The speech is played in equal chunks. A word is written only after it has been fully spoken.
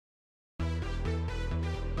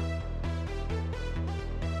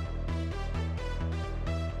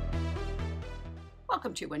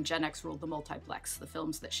Welcome to When Gen X Ruled the Multiplex, the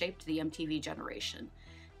films that shaped the MTV generation.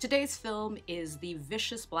 Today's film is the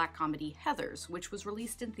vicious black comedy Heathers, which was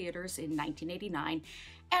released in theaters in 1989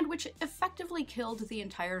 and which effectively killed the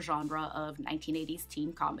entire genre of 1980s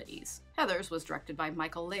teen comedies. Heathers was directed by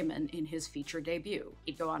Michael Lehmann in his feature debut.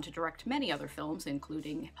 He'd go on to direct many other films,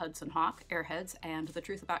 including Hudson Hawk, Airheads, and The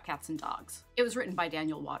Truth About Cats and Dogs. It was written by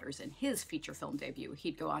Daniel Waters in his feature film debut.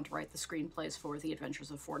 He'd go on to write the screenplays for The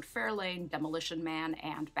Adventures of Ford Fairlane, Demolition Man,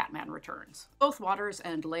 and Batman Returns. Both Waters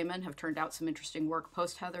and Lehmann have turned out some interesting work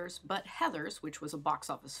post-Heathers, but Heathers, which was a box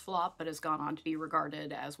office flop but has gone on to be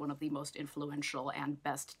regarded as one of the most influential and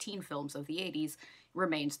best teen films of the 80s,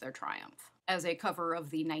 remains their triumph. As a cover of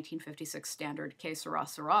the 1956 standard Que Sera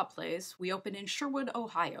Sera plays, we open in Sherwood,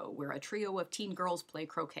 Ohio, where a trio of teen girls play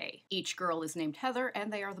croquet. Each girl is named Heather,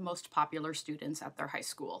 and they are the most popular students at their high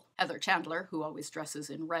school. Heather Chandler, who always dresses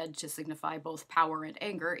in red to signify both power and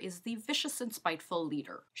anger, is the vicious and spiteful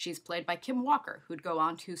leader. She's played by Kim Walker, who'd go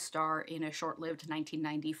on to star in a short-lived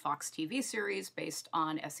 1990 Fox TV series based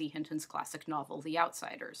on S.E. Hinton's classic novel The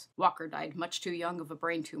Outsiders. Walker died much too young of a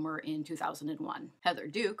brain tumor in 2001. Heather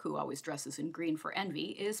Duke, who always dresses in green for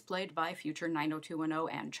envy, is played by future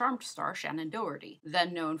 90210 and Charmed star Shannon Doherty,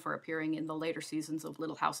 then known for appearing in the later seasons of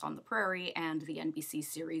Little House on the Prairie and the NBC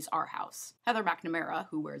series Our House. Heather McNamara,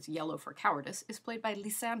 who wears yellow for cowardice, is played by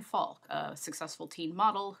Lisanne Falk, a successful teen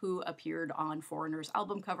model who appeared on Foreigner's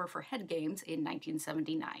album cover for Head Games in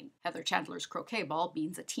 1979. Heather Chandler's croquet ball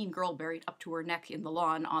beans a teen girl buried up to her neck in the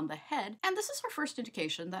lawn on the head, and this is her first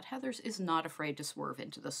indication that Heathers is not afraid to swerve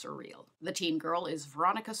into the surreal. The teen girl is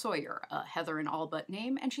Veronica Sawyer, a Heather in all but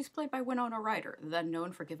name, and she's played by Winona Ryder, then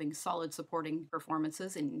known for giving solid supporting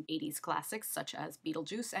performances in 80s classics such as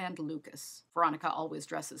Beetlejuice and Lucas. Veronica always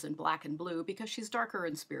dresses in black and blue because she's darker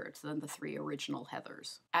in spirit than the three original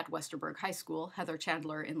Heathers. At Westerberg High School, Heather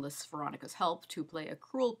Chandler enlists Veronica's help to play a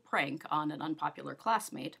cruel prank on an unpopular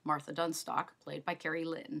classmate, Martha Dunstock, played by Carrie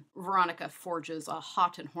Lynn. Veronica forges a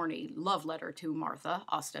hot and horny love letter to Martha,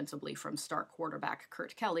 ostensibly from star quarterback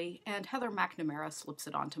Kurt Kelly, and Heather McNamara slips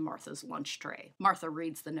it onto Martha's lunch tray. Martha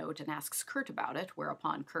reads the note and asks Kurt about it,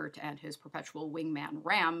 whereupon Kurt and his perpetual wingman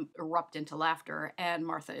Ram erupt into laughter, and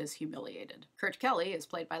Martha is humiliated. Kurt Kelly is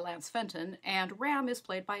played by Lance Fenton, and Ram is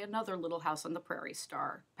played by another Little House on the Prairie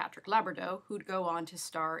star, Patrick Labrador, who'd go on to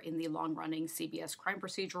star in the long-running CBS crime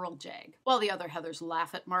procedural Jag. While the other Heathers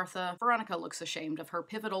laugh at Martha, Veronica looks ashamed of her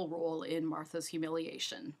pivotal role in Martha's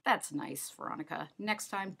humiliation. That's nice, Veronica. Next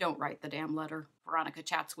time, don't write the damn letter. Veronica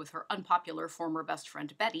chats with her unpopular former best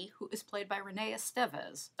friend Betty, who is played by Renee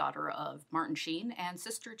Estevez, daughter of Martin Sheen and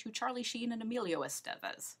sister to Charlie Sheen and Emilio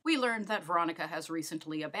Estevez. We learned that Veronica has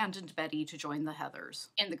recently abandoned Betty to join the Heathers.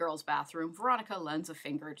 In the girls' bathroom, Veronica lends a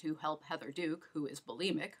finger to help Heather Duke, who is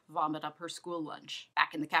bulimic, vomit up her school lunch.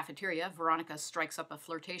 Back in the cafeteria, Veronica strikes up a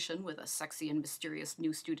flirtation with a sexy and mysterious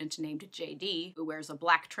new student named JD, who wears a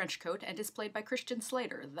black trench coat and is played by Christian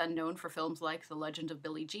Slater, then known for films like The Legend of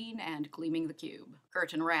Billie Jean and Gleaming the Cube.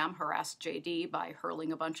 Kurt and Ram harass JD by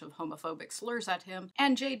hurling a bunch of homophobic slurs at him,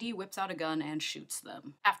 and JD whips out a gun and shoots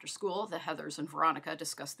them. After school, the Heathers and Veronica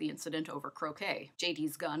discuss the incident over croquet.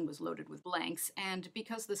 JD's gun was loaded with blanks, and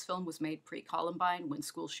because this film was made pre-Columbine, when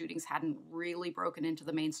school shootings hadn't really broken into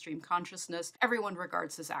the mainstream consciousness, everyone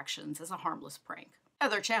regards his actions as a harmless prank.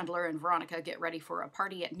 Heather Chandler and Veronica get ready for a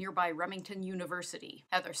party at nearby Remington University.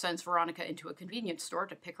 Heather sends Veronica into a convenience store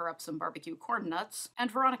to pick her up some barbecue corn nuts, and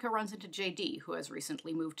Veronica runs into JD, who has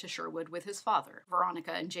recently moved to Sherwood with his father.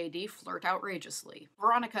 Veronica and JD flirt outrageously.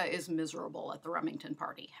 Veronica is miserable at the Remington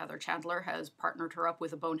party. Heather Chandler has partnered her up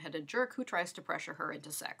with a boneheaded jerk who tries to pressure her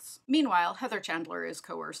into sex. Meanwhile, Heather Chandler is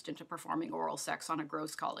coerced into performing oral sex on a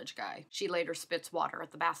gross college guy. She later spits water at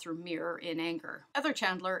the bathroom mirror in anger. Heather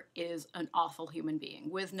Chandler is an awful human being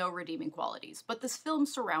with no redeeming qualities, but this film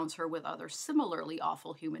surrounds her with other similarly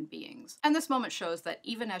awful human beings. And this moment shows that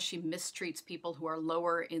even as she mistreats people who are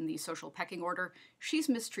lower in the social pecking order, she's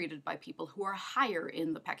mistreated by people who are higher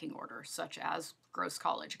in the pecking order, such as gross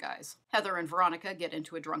college guys. Heather and Veronica get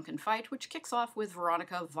into a drunken fight, which kicks off with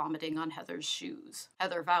Veronica vomiting on Heather's shoes.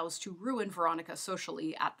 Heather vows to ruin Veronica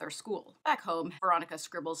socially at their school. Back home, Veronica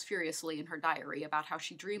scribbles furiously in her diary about how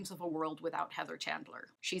she dreams of a world without Heather Chandler.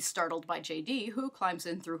 She's startled by JD, who climbs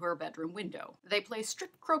in through her bedroom window. They play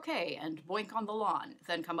strict croquet and boink on the lawn,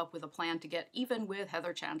 then come up with a plan to get even with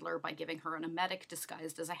Heather Chandler by giving her an emetic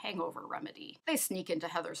disguised as a hangover remedy. They sneak into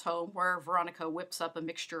Heather's home, where Veronica whips up a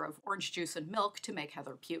mixture of orange juice and milk to make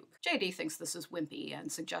Heather puke. JD thinks this is wimpy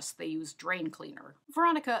and suggests they use drain cleaner.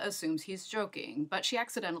 Veronica assumes he's joking, but she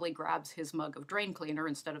accidentally grabs his mug of drain cleaner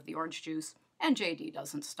instead of the orange juice and JD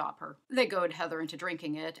doesn't stop her. They goad Heather into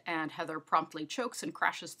drinking it, and Heather promptly chokes and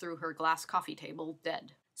crashes through her glass coffee table,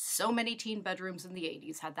 dead. So many teen bedrooms in the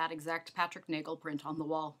 80s had that exact Patrick Nagel print on the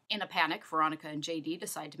wall. In a panic, Veronica and JD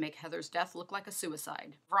decide to make Heather's death look like a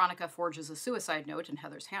suicide. Veronica forges a suicide note in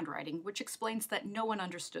Heather's handwriting, which explains that no one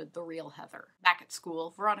understood the real Heather. Back at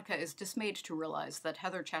school, Veronica is dismayed to realize that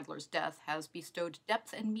Heather Chandler's death has bestowed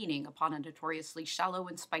depth and meaning upon a notoriously shallow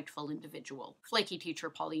and spiteful individual. Flaky teacher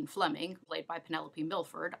Pauline Fleming, played by Penelope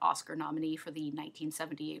Milford, Oscar nominee for the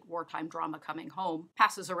 1978 wartime drama Coming Home,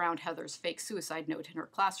 passes around Heather's fake suicide note in her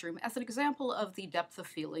classroom as an example of the depth of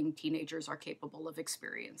feeling teenagers are capable of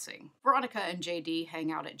experiencing. Veronica and JD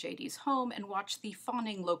hang out at JD's home and watch the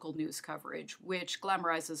fawning local news coverage, which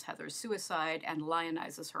glamorizes Heather's suicide and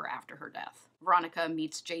lionizes her after her death. Veronica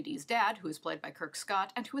meets JD's dad, who is played by Kirk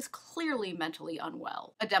Scott, and who is clearly mentally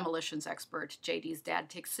unwell. A demolitions expert, JD's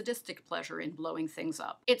dad takes sadistic pleasure in blowing things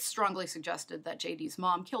up. It's strongly suggested that JD's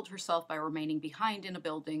mom killed herself by remaining behind in a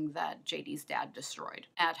building that JD's dad destroyed.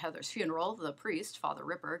 At Heather's funeral, the priest, Father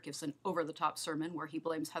Ripper, gives an over-the-top sermon where he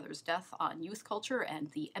blames Heather's death on youth culture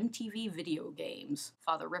and the MTV video games.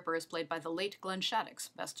 Father Ripper is played by the late Glenn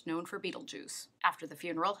Shaddix, best known for Beetlejuice. After the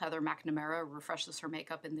funeral, Heather McNamara refreshes her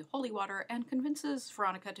makeup in the holy water and convinces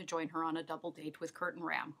Veronica to join her on a double date with Kurt and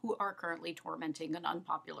Ram, who are currently tormenting an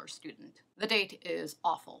unpopular student. The date is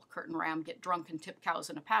awful. Kurt and Ram get drunk and tip cows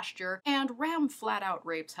in a pasture, and Ram flat out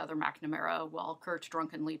rapes Heather McNamara while Kurt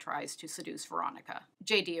drunkenly tries to seduce Veronica.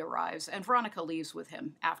 JD arrives, and Veronica leaves with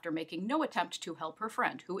him after making no attempt to help her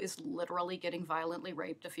friend, who is literally getting violently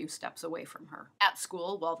raped a few steps away from her. At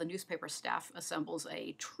school, while the newspaper staff assembles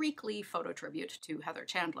a treacly photo tribute to Heather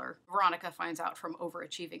Chandler, Veronica finds out from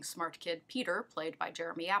overachieving smart kid Peter, played by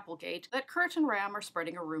Jeremy Applegate, that Kurt and Ram are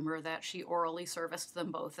spreading a rumor that she orally serviced them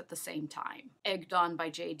both at the same time. Egged on by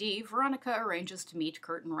JD, Veronica arranges to meet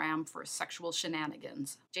Kurt and Ram for sexual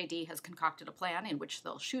shenanigans. JD has concocted a plan in which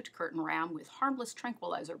they'll shoot Kurt and Ram with harmless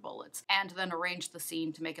tranquilizer bullets, and then arrange the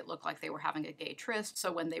scene to make it look like they were having a gay tryst,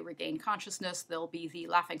 so when they regain consciousness, they'll be the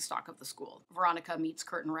laughingstock of the school. Veronica meets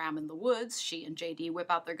Kurt and Ram in the woods, she and JD whip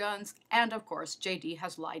out their guns, and of course, JD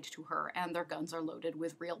has lied to her, and their guns are loaded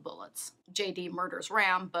with real bullets. JD murders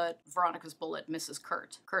Ram, but Veronica's bullet misses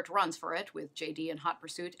Kurt. Kurt runs for it, with JD in hot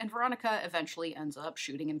pursuit, and Veronica eventually ends up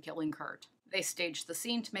shooting and killing Kurt. They stage the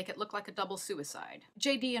scene to make it look like a double suicide.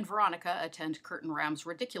 JD and Veronica attend Kurt and Ram's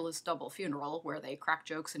ridiculous double funeral, where they crack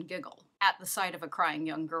jokes and giggle. At the sight of a crying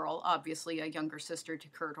young girl, obviously a younger sister to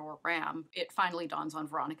Kurt or Ram, it finally dawns on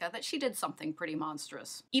Veronica that she did something pretty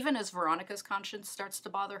monstrous. Even as Veronica's conscience starts to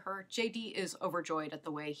bother her, JD is overjoyed at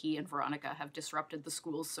the way he and Veronica have disrupted the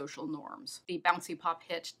school's social norms. The bouncy pop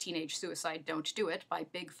hit Teenage Suicide Don't Do It by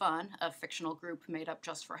Big Fun, a fictional group made up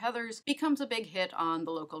just for Heathers, becomes a big hit on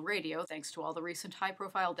the local radio thanks to all the recent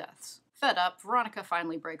high-profile deaths. Fed up, Veronica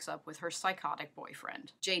finally breaks up with her psychotic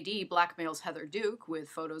boyfriend. JD blackmails Heather Duke with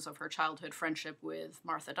photos of her childhood friendship with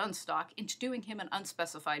Martha Dunstock into doing him an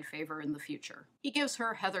unspecified favor in the future. He gives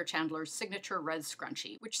her Heather Chandler's signature red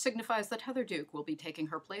scrunchie, which signifies that Heather Duke will be taking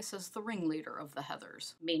her place as the ringleader of the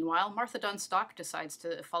Heathers. Meanwhile, Martha Dunstock decides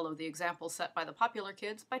to follow the example set by the popular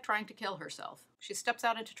kids by trying to kill herself. She steps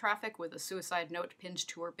out into traffic with a suicide note pinned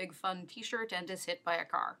to her Big Fun t-shirt and is hit by a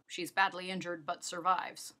car. She's badly injured but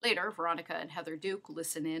survives. Later, Veronica and Heather Duke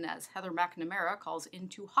listen in as Heather McNamara calls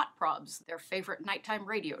into Hot Probs, their favorite nighttime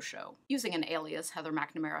radio show. Using an alias, Heather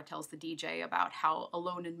McNamara tells the DJ about how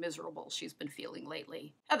alone and miserable she's been feeling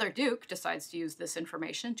lately. Heather Duke decides to use this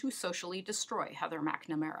information to socially destroy Heather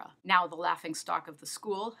McNamara. Now the laughingstock of the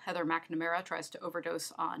school, Heather McNamara tries to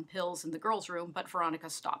overdose on pills in the girls' room, but Veronica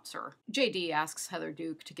stops her. JD asks Heather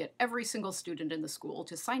Duke to get every single student in the school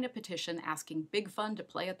to sign a petition asking Big Fun to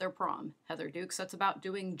play at their prom. Heather Duke sets about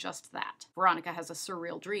doing just that. Veronica has a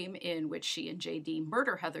surreal dream in which she and JD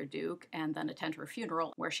murder Heather Duke and then attend her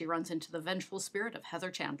funeral, where she runs into the vengeful spirit of Heather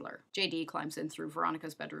Chandler. JD climbs in through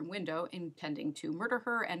Veronica's bedroom window, intending to murder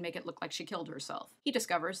her and make it look like she killed herself. He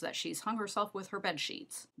discovers that she's hung herself with her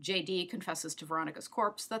bedsheets. JD confesses to Veronica's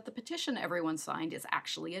corpse that the petition everyone signed is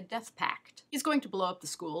actually a death pact. He's going to blow up the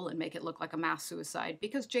school and make it look like a mass suicide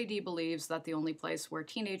because JD believes that the only place where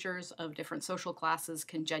teenagers of different social classes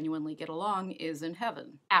can genuinely get along is in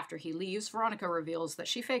heaven. After he leaves, Veronica reveals that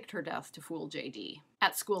she faked her death to fool JD.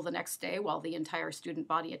 At school the next day, while the entire student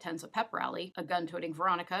body attends a pep rally, a gun-toting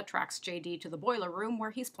Veronica tracks JD to the boiler room where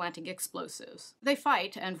he's planting explosives. They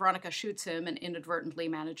fight, and Veronica shoots him and inadvertently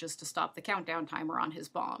manages to stop the countdown timer on his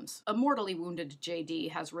bombs. A mortally wounded JD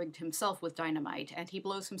has rigged himself with dynamite, and he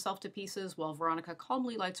blows himself to pieces while Veronica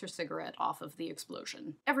calmly lights her cigarette off of the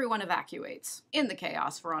explosion. Everyone evacuates. In the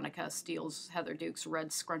chaos, Veronica steals Heather Duke's red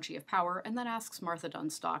scrunchie of power and then asks Martha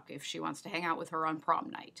Dunstock if she wants to hang out with her on prom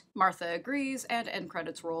night. Martha agrees, and end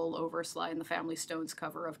credits roll over Sly and the Family Stone's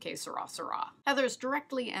cover of Que Sera Sera. Heathers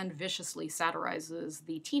directly and viciously satirizes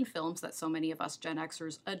the teen films that so many of us Gen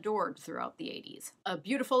Xers adored throughout the 80s. A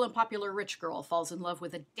beautiful and popular rich girl falls in love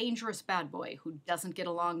with a dangerous bad boy who doesn't get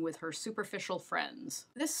along with her superficial friends.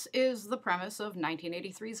 This is the premise of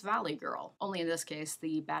 1983's Valley Girl, only in this case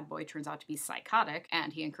the bad boy turns out to be psychotic,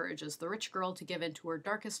 and he encourages the rich girl to give in to her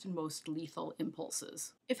darkest and most lethal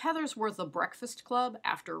impulses. If Heathers were the Breakfast Club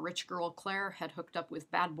after rich girl Claire had hooked up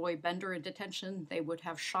with bad boy Bender in detention, they would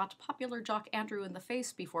have shot popular jock Andrew in the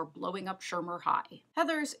face before blowing up Shermer High.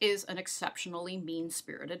 Heathers is an exceptionally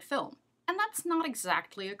mean-spirited film. And that's not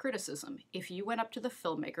exactly a criticism. If you went up to the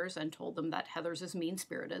filmmakers and told them that Heathers is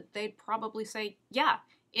mean-spirited, they'd probably say, yeah,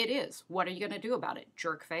 it is. What are you going to do about it,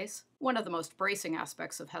 jerkface? One of the most bracing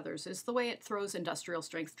aspects of Heathers is the way it throws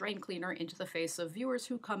industrial-strength drain cleaner into the face of viewers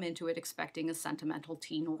who come into it expecting a sentimental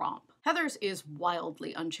teen romp. Heathers is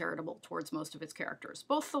wildly uncharitable towards most of its characters,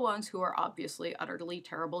 both the ones who are obviously utterly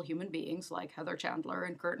terrible human beings, like Heather Chandler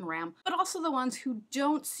and Kurt and Ram, but also the ones who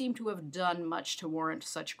don't seem to have done much to warrant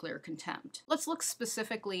such clear contempt. Let's look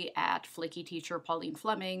specifically at flaky teacher Pauline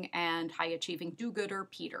Fleming and high-achieving do-gooder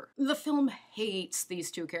Peter. The film hates these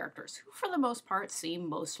two characters, who for the most part seem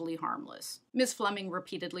mostly harmless. Ms. Fleming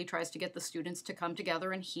repeatedly tries to get the students to come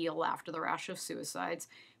together and heal after the rash of suicides,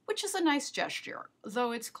 which is a nice gesture,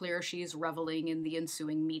 though it's clear she's reveling in the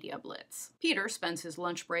ensuing media blitz. Peter spends his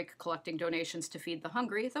lunch break collecting donations to feed the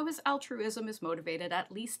hungry, though his altruism is motivated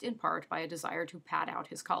at least in part by a desire to pad out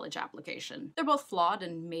his college application. They're both flawed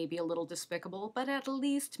and maybe a little despicable, but at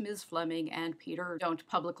least Ms. Fleming and Peter don't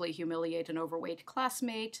publicly humiliate an overweight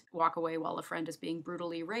classmate, walk away while a friend is being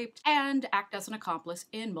brutally raped, and act as an accomplice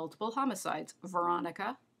in multiple homicides.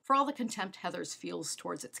 Veronica, for all the contempt Heathers feels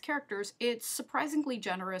towards its characters, it's surprisingly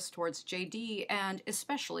generous towards JD and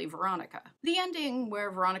especially Veronica. The ending,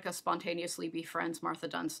 where Veronica spontaneously befriends Martha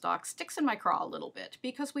Dunstock, sticks in my craw a little bit,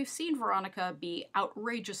 because we've seen Veronica be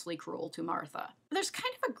outrageously cruel to Martha. There's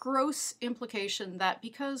kind of a gross implication that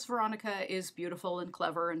because Veronica is beautiful and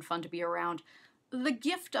clever and fun to be around, the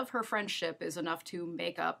gift of her friendship is enough to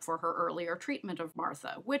make up for her earlier treatment of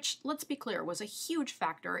Martha, which, let's be clear, was a huge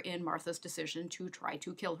factor in Martha's decision to try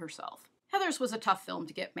to kill herself. Heathers was a tough film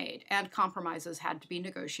to get made, and compromises had to be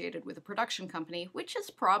negotiated with a production company, which is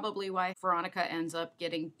probably why Veronica ends up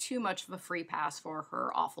getting too much of a free pass for her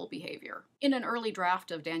awful behavior. In an early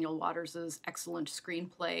draft of Daniel Waters' excellent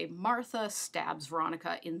screenplay, Martha stabs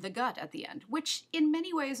Veronica in the gut at the end, which in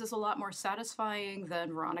many ways is a lot more satisfying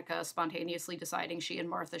than Veronica spontaneously deciding she and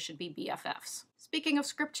Martha should be BFFs. Speaking of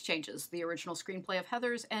script changes, the original screenplay of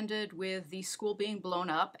Heathers ended with the school being blown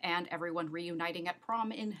up and everyone reuniting at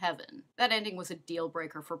prom in heaven. That ending was a deal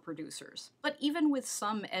breaker for producers. But even with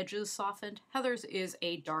some edges softened, Heathers is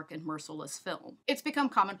a dark and merciless film. It's become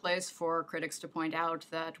commonplace for critics to point out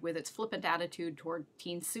that with its flippant attitude toward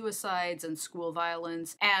teen suicides and school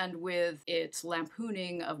violence, and with its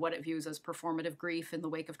lampooning of what it views as performative grief in the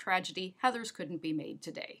wake of tragedy, Heathers couldn't be made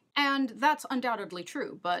today. And that's undoubtedly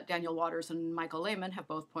true, but Daniel Waters and Michael Lehmann have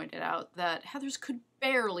both pointed out that Heathers could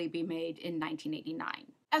barely be made in 1989.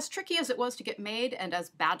 As tricky as it was to get made, and as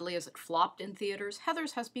badly as it flopped in theaters,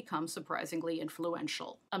 Heathers has become surprisingly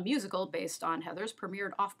influential. A musical based on Heathers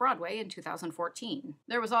premiered off-Broadway in 2014.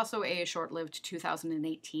 There was also a short-lived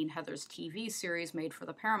 2018 Heathers TV series made for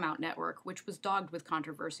the Paramount Network, which was dogged with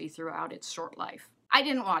controversy throughout its short life. I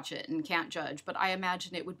didn't watch it and can't judge, but I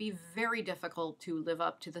imagine it would be very difficult to live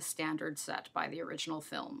up to the standard set by the original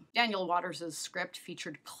film. Daniel Waters' script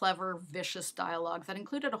featured clever, vicious dialogue that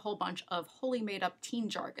included a whole bunch of wholly made-up teen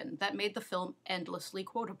jargon that made the film endlessly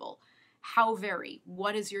quotable. How very?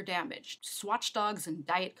 What is your damage? Swatch dogs and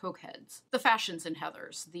Diet Coke heads. The fashions in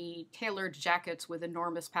Heathers, the tailored jackets with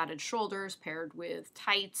enormous padded shoulders paired with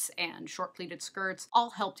tights and short pleated skirts,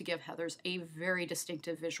 all help to give Heathers a very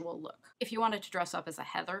distinctive visual look. If you wanted to dress up as a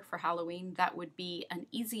Heather for Halloween, that would be an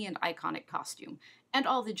easy and iconic costume, and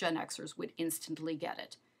all the Gen Xers would instantly get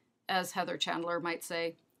it. As Heather Chandler might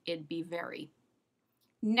say, it'd be very.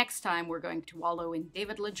 Next time we're going to wallow in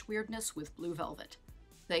David Lynch weirdness with Blue Velvet.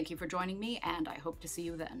 Thank you for joining me, and I hope to see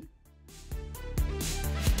you then.